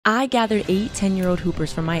I gathered 8 10-year-old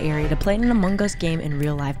hoopers from my area to play an Among Us game in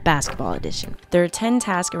real-life basketball edition. There are 10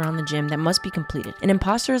 tasks around the gym that must be completed. An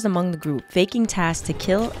imposter is among the group, faking tasks to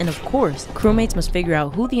kill, and of course, crewmates must figure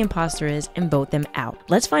out who the imposter is and vote them out.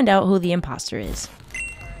 Let's find out who the imposter is.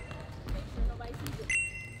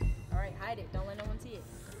 Alright, hide it. Don't let no one see it.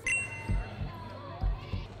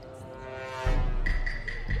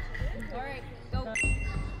 Alright, go.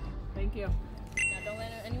 Thank you. Now don't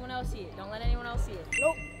let anyone else see it. Don't let anyone else see it.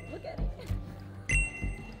 Nope. Look at it.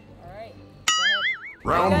 Alright, go ahead.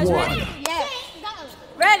 Round Are you guys one. ready? Yes.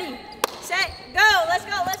 Ready, set, go. Let's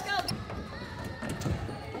go, let's go.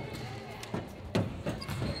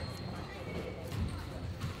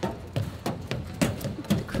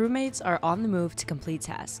 The crewmates are on the move to complete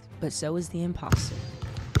tasks, but so is the imposter.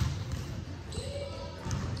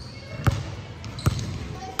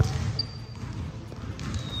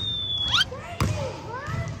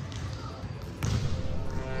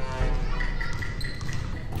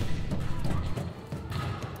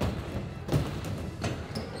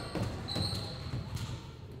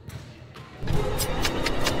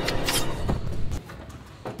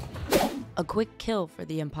 A quick kill for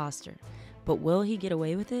the imposter, but will he get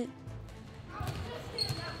away with it?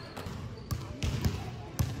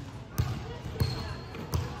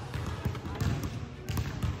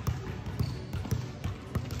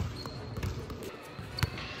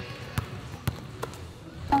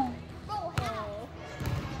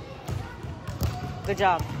 Good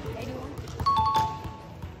job.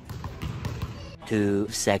 2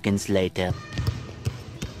 seconds later.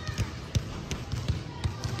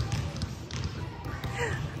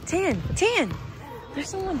 10! There's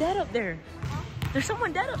someone dead up there. There's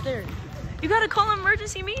someone dead up there. You gotta call an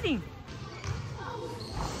emergency meeting.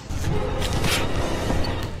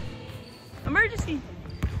 Emergency.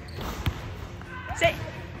 Say,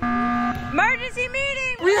 emergency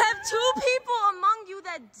meeting. We have 2 people among you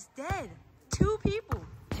that's dead. 2 people.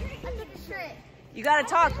 You gotta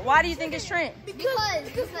talk. Why do you think it's Trent? Because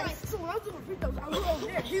like, so when I was doing free throws, I was over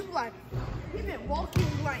there. He was like, he been walking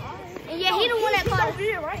like, And yeah, he the one that he's caught. over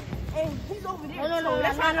here, right? And he's over there. No, So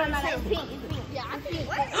that's why I'm it's saying. pink. It's pink. Yeah, I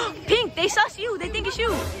think. Pink, they sus you. They think it's you.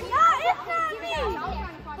 No, it's not me.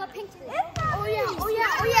 But pink. Oh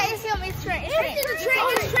yeah, it's him. It's Trent.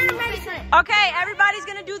 It's Trent. Okay, everybody's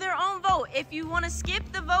gonna do their own vote. If you wanna skip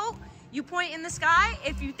the vote, you point in the sky.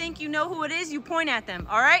 If you think you know who it is, you point at them.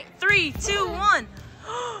 All right? 3, 2, 1.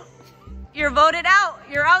 You're voted out.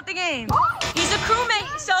 You're out the game. He's a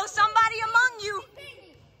crewmate, so somebody among you.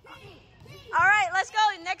 All right, let's go.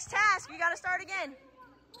 Next task. We gotta start again.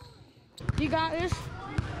 You got this.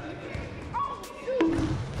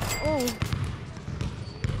 Oh.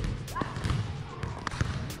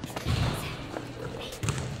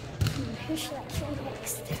 Who should I kill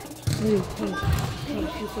next?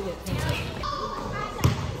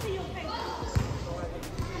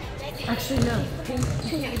 Actually, no. Pink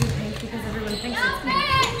can't be pink because everyone thinks it's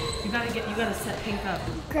pink. You gotta set pink up.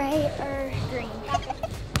 Gray or green?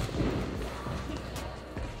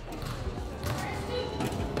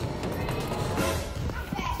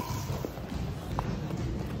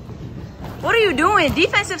 What are you doing?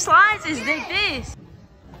 Defensive slides is like this.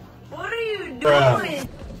 What are you doing?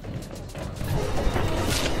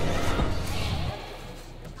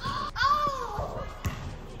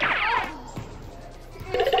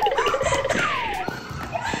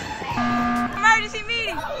 Emergency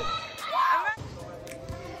meeting.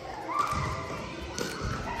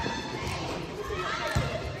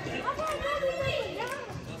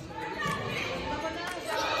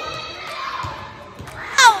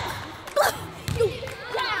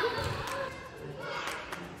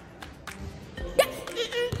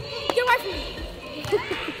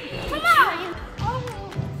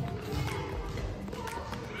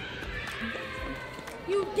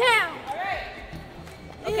 You down.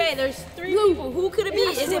 Okay, there's 3 people. Who could it be?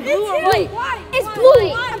 Is it blue or White. white? It's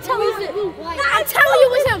blue. I'm telling you, I'm telling you,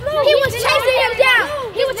 it was him. He was chasing him down.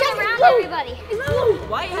 He was chasing around everybody.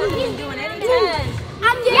 White hasn't been doing any tasks.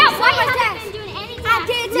 White hasn't been doing any I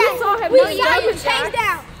did that. saw him We doing saw you jumping chase jacks.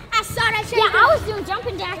 down. I saw that chase Yeah, down. I was doing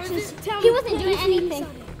jumping jacks. He wasn't doing anything.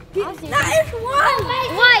 Nah, it's one.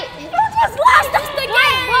 White. You just lost us the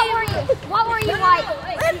game. What were you? What were you, White?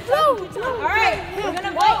 It's blue. All right, we're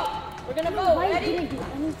gonna vote. We're gonna vote. White Ready? didn't do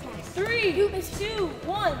any tasks. 3, 2,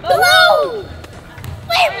 1. Vote. Blue.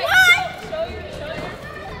 Wait, All what? right, show your.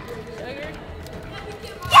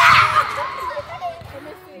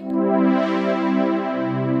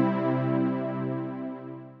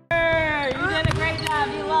 You did a great job.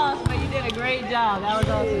 You lost, but you did a great job. That was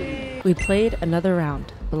awesome. We played another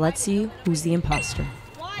round, but let's see who's the imposter.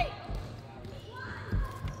 White.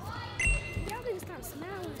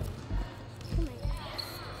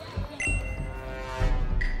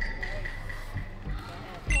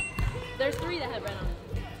 head right on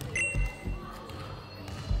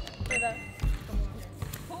it.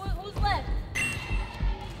 Who's left?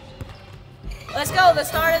 Let's go. The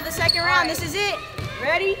start of the second round. This is it.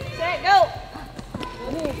 Ready, set, go.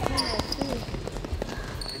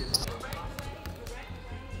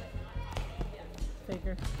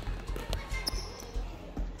 Faker.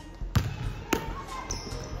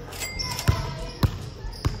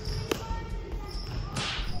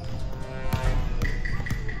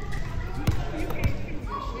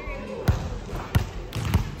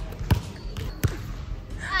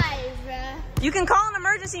 You can call an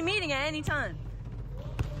emergency meeting at any time.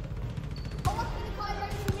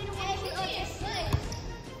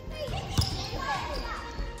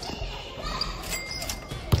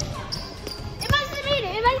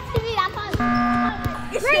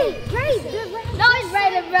 Grace. No, it's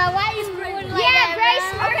Raven, bro. Why are you screwing like that? Grace.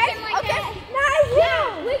 Okay. Nice.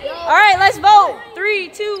 Yeah. All right, let's vote. 3,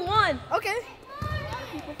 2, 1. Okay.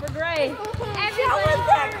 For Gray.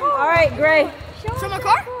 Everybody. All right, Gray. Show my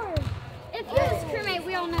car? If you was crewmate,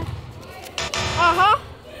 we don't know. Uh-huh.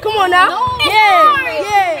 Come on now. Yeah.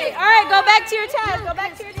 All right, go back to your task. Go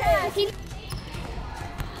back to your task.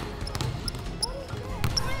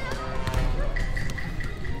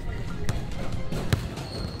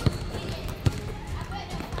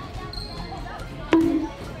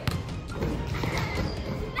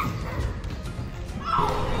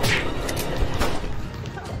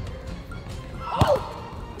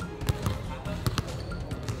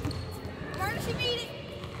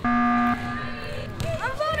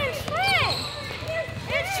 I'm voting Trent.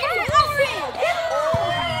 It's you.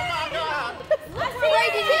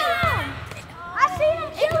 I seen him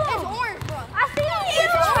kill him. It's orange, bro. I seen him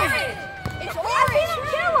kill him. It's I orange. seen him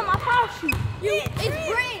kill him. I promise you. It's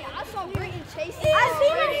green. I saw green chasing. I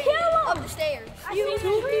seen him kill him. Up the stairs. I seen him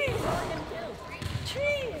kill him.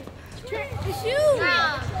 It's you.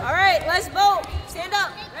 All right, let's vote. Stand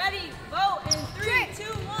up. Ready, vote in 3, 2,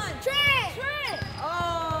 1. Trent.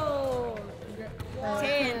 Oh.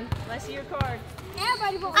 10. Let's see your card.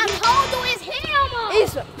 Everybody vote. I told you it's him.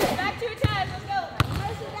 It's Back to your task. Let's go.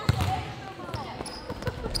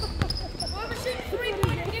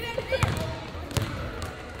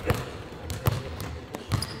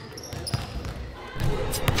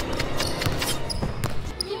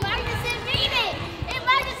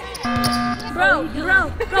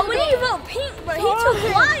 Bro, when you vote pink, bro, he too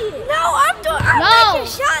quiet. No, I'm making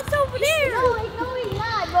shots over there. No, he's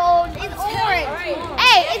not, bro. It's orange. Right.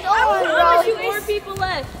 Hey, it's orange, bro. You 4 people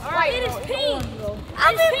left. All right. It is pink.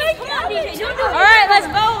 I've been making All right, let's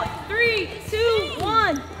vote. 3, 2,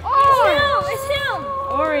 1. It's him.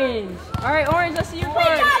 Orange. All right, Orange, let's see your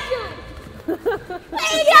card.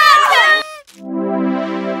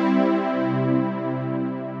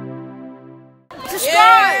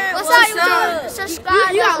 Subscribe. What's up, YouTube? Subscribe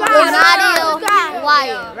to Lynadia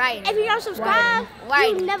Wire. Right. If you don't subscribe,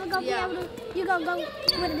 you never gonna be able to. You gonna go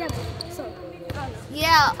with the devil. So.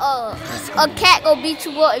 Yeah, a cat gonna beat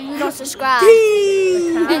you up if you don't subscribe.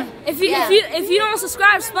 If you don't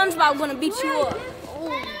subscribe, SpongeBob gonna beat you up.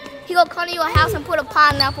 He gonna come to your house and put a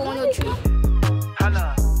pineapple on your tree.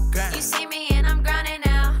 You see me